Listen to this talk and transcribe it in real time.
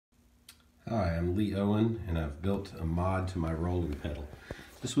Hi, I'm Lee Owen, and I've built a mod to my Roland pedal.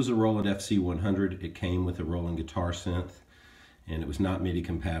 This was a Roland FC100. It came with a Roland guitar synth, and it was not MIDI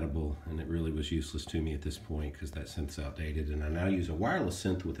compatible, and it really was useless to me at this point because that synth's outdated. And I now use a wireless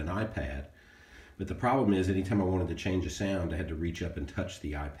synth with an iPad, but the problem is anytime I wanted to change a sound, I had to reach up and touch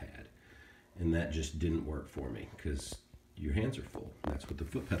the iPad, and that just didn't work for me because your hands are full. That's what the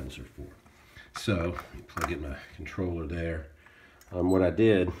foot pedals are for. So, plug in my controller there. What I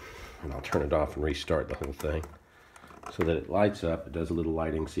did, and I'll turn it off and restart the whole thing so that it lights up. It does a little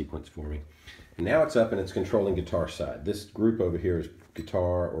lighting sequence for me. And now it's up and it's controlling guitar side. This group over here is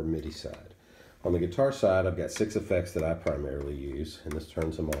guitar or MIDI side. On the guitar side, I've got 6 effects that I primarily use, and this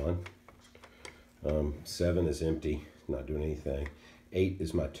turns them on. 7 is empty, not doing anything. 8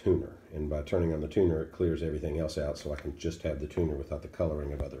 is my tuner, and by turning on the tuner, it clears everything else out so I can just have the tuner without the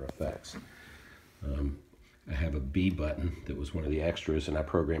coloring of other effects. I have a B button that was one of the extras, and I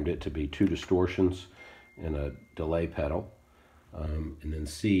programmed it to be 2 distortions and a delay pedal. And then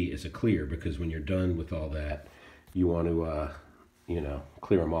C is a clear, because when you're done with all that, you want to,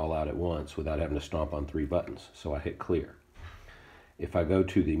 clear them all out at once without having to stomp on 3 buttons. So I hit clear. If I go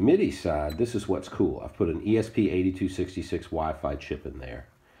to the MIDI side, this is what's cool. I've put an ESP8266 Wi-Fi chip in there,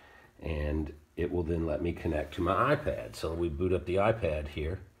 and it will then let me connect to my iPad. So we boot up the iPad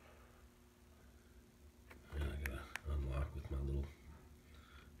here.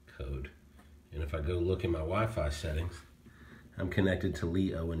 Code. And if I go look in my Wi-Fi settings, I'm connected to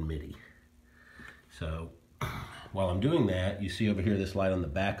Lee Owen MIDI. So while I'm doing that, you see over here this light on the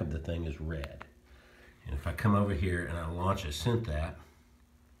back of the thing is red. And if I come over here and I launch a synth app,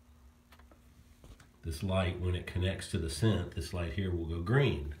 this light, when it connects to the synth, this light here will go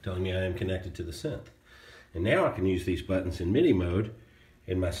green, telling me I am connected to the synth. And now I can use these buttons in MIDI mode.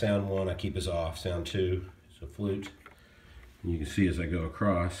 In my sound 1, I keep as off. Sound 2 is a flute. And you can see as I go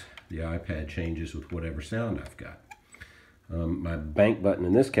across, the iPad changes with whatever sound I've got. My bank button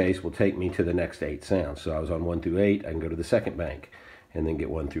in this case will take me to the next 8 sounds. So I was on 1 through 8, I can go to the second bank and then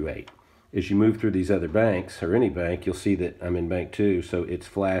get 1 through 8. As you move through these other banks, or any bank, you'll see that I'm in bank 2, so it's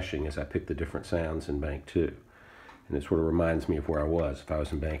flashing as I pick the different sounds in bank 2. And it sort of reminds me of where I was. If I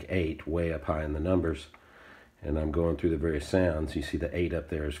was in bank 8, way up high in the numbers, and I'm going through the various sounds, you see the 8 up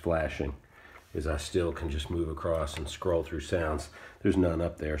there is flashing, is I still can just move across and scroll through sounds. There's none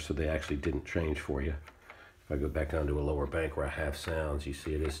up there, so they actually didn't change for you. If I go back down to a lower bank where I have sounds, you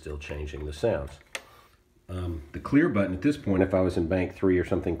see it is still changing the sounds. The clear button at this point, if I was in bank 3 or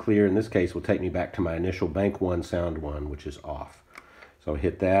something clear, in this case will take me back to my initial bank 1, sound 1, which is off. So I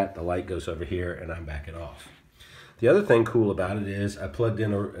hit that, the light goes over here, and I'm back at off. The other thing cool about it is I plugged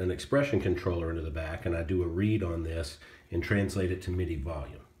in an expression controller into the back, and I do a read on this and translate it to MIDI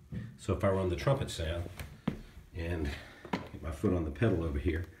volume. So if I run the trumpet sound and get my foot on the pedal over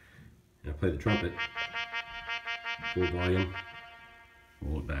here and I play the trumpet, full volume,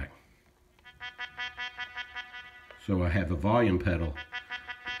 roll it back. So I have a volume pedal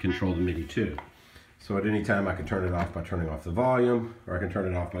to control the MIDI too. So at any time I can turn it off by turning off the volume, or I can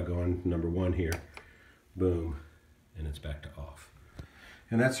turn it off by going number 1 here, boom, and it's back to off.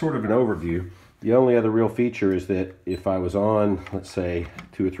 And that's sort of an overview. The only other real feature is that if I was on, let's say,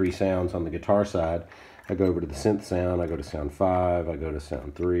 2 or 3 sounds on the guitar side, I go over to the synth sound, I go to sound 5, I go to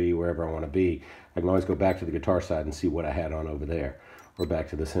sound 3, wherever I want to be. I can always go back to the guitar side and see what I had on over there. Or back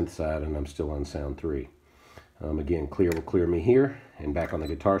to the synth side and I'm still on sound 3. Again, clear will clear me here, and back on the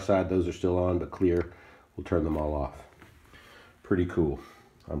guitar side, those are still on, but clear will turn them all off. Pretty cool.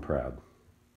 I'm proud.